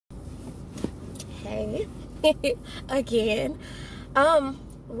Hey again.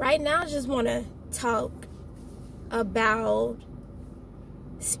 Right now I just want to talk about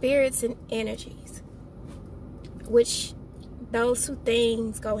spirits and energies, which those two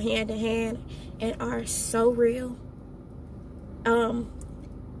things go hand in hand and are so real.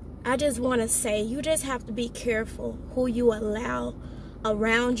 I just want to say, you just have to be careful who you allow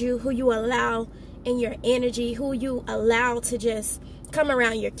around you, who you allow in your energy, who you allow to just come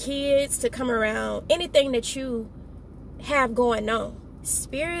around your kids, to come around anything that you have going on.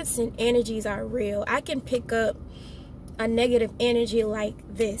 Spirits and energies are real. I can pick up a negative energy like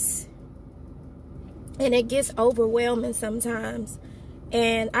this, and it gets overwhelming sometimes.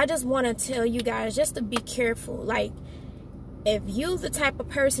 And I just want to tell you guys just to be careful. Like, if you the type of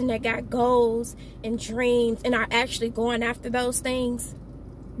person that got goals and dreams and are actually going after those things,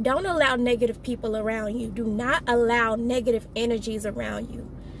 don't allow negative people around you. Do not allow negative energies around you,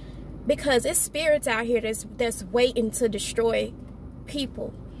 because it's spirits out here that's waiting to destroy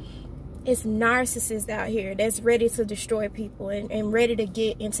people. It's narcissists out here that's ready to destroy people and ready to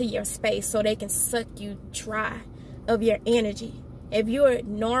get into your space so they can suck you dry of your energy. If you're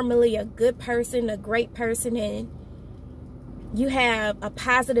normally a good person, a great person, and you have a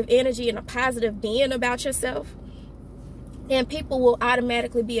positive energy and a positive being about yourself, and people will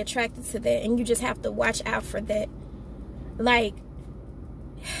automatically be attracted to that, and you just have to watch out for that. Like,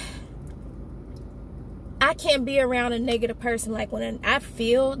 I can't be around a negative person. Like, when I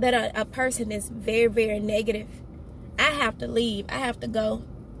feel that a person is very, very negative, I have to leave. I have to go,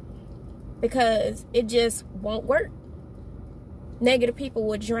 because it just won't work. Negative people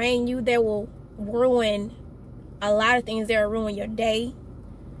will drain you. They will ruin a lot of things. They'll ruin your day.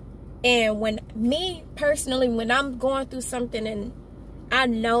 And when me personally, when I'm going through something and I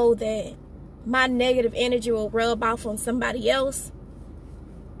know that my negative energy will rub off on somebody else,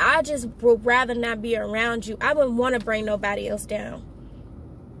 I just would rather not be around you. I wouldn't want to bring nobody else down.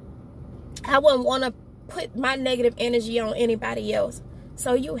 I wouldn't want to put my negative energy on anybody else.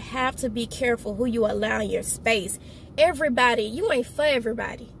 So you have to be careful who you allow in your space. Everybody, you ain't for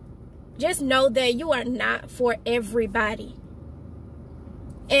everybody. Just know that you are not for everybody.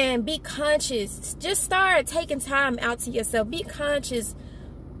 And be conscious. Just start taking time out to yourself. Be conscious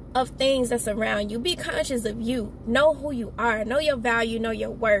of things that's around you. Be conscious of you. Know who you are. Know your value. Know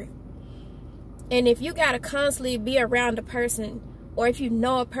your worth. And if you got to constantly be around a person, or if you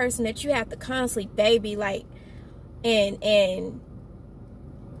know a person that you have to constantly baby, like, and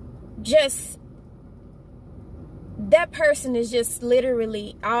just, that person is just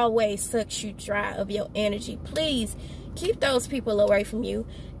literally always sucks you dry of your energy. Please keep those people away from you.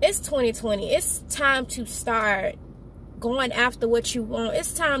 It's 2020. It's time to start going after what you want.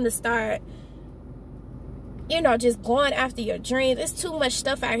 It's time to start, just going after your dreams. It's too much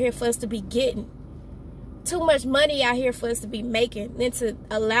stuff out here for us to be getting. Too much money out here for us to be making, and to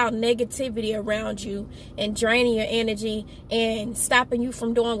allow negativity around you and draining your energy and stopping you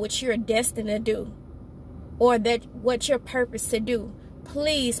from doing what you're destined to do, or what your purpose to do.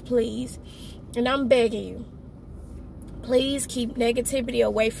 Please, please, and I'm begging you, please keep negativity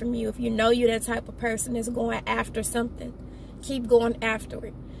away from you. If you know you're that type of person that's going after something, keep going after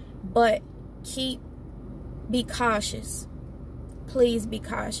it. But be cautious. Please be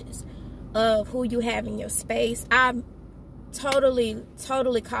cautious of who you have in your space. I'm totally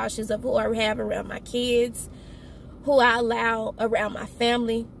cautious of who I have around my kids, who I allow around my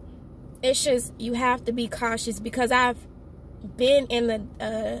family. It's just, you have to be cautious, because I've been in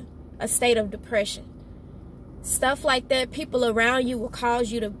a state of depression. Stuff like that, people around you will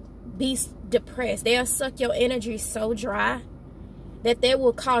cause you to be depressed. They'll suck your energy so dry that they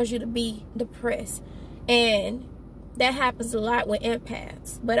will cause you to be depressed. And that happens a lot with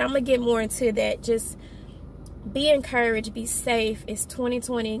empaths. But I'm going to get more into that. Just be encouraged. Be safe. It's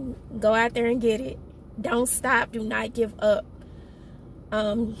 2020. Go out there and get it. Don't stop. Do not give up.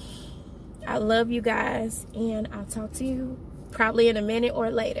 I love you guys. And I'll talk to you probably in a minute or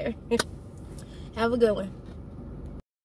later. Have a good one.